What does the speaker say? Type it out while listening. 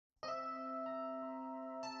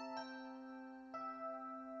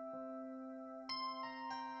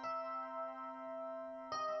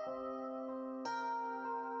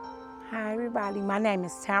Hi everybody, my name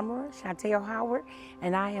is Tammara Howard,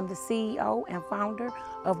 and I am the CEO and founder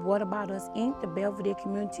of What About Us Inc., the Belvedere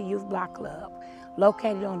Community Youth Block Club,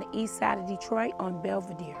 located on the east side of Detroit on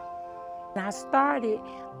Belvedere. And I started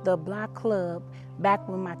the block club back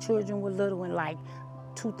when my children were little in like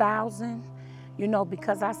 2000,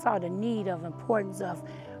 because I saw the need of importance of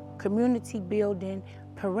community building,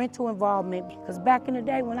 parental involvement, because back in the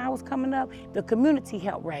day when I was coming up, the community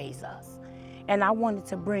helped raise us. And I wanted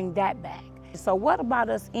to bring that back. So What About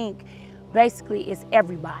Us Inc. basically is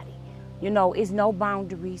everybody. It's no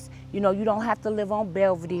boundaries. You don't have to live on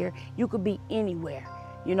Belvedere. You could be anywhere,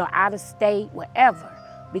 out of state, wherever.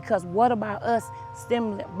 Because What About Us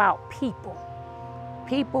stems about people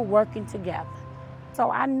working together. So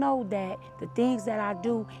I know that the things that I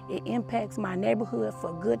do, it impacts my neighborhood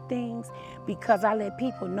for good things because I let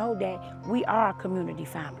people know that we are a community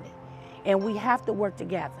family and we have to work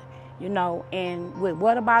together. And with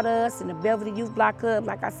What About Us and the Belvedere Youth Block Club,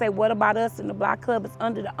 like I say, What About Us and the Block Club is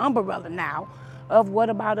under the umbrella now of What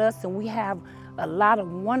About Us, and we have a lot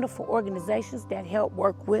of wonderful organizations that help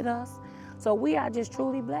work with us. So we are just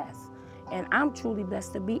truly blessed. And I'm truly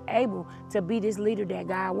blessed to be able to be this leader that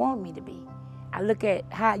God wanted me to be. I look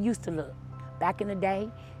at how it used to look. Back in the day,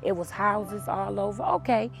 it was houses all over.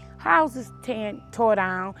 Okay, houses tore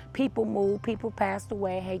down, people moved, people passed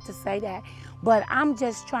away, I hate to say that. But I'm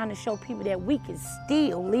just trying to show people that we can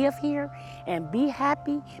still live here and be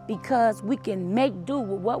happy because we can make do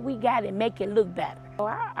with what we got and make it look better. So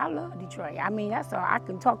I love Detroit. That's all. I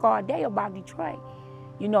can talk all day about Detroit.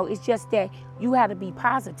 It's just that you have to be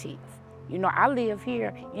positive. I live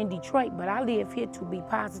here in Detroit, but I live here to be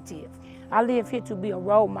positive. I live here to be a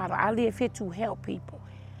role model. I live here to help people,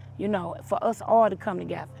 for us all to come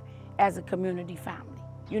together as a community family.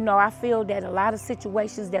 I feel that a lot of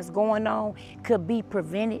situations that's going on could be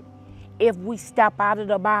prevented if we step out of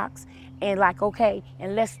the box and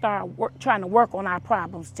and let's start trying to work on our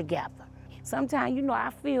problems together. Sometimes,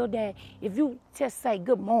 I feel that if you just say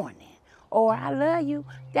good morning or I love you,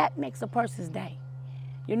 that makes a person's day.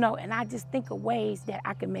 And I just think of ways that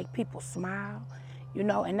I can make people smile,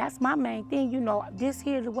 and that's my main thing. This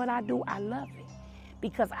here is what I do. I love it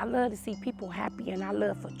because I love to see people happy, and I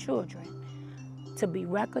love for children to be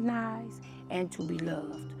recognized and to be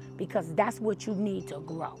loved because that's what you need to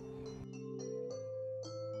grow.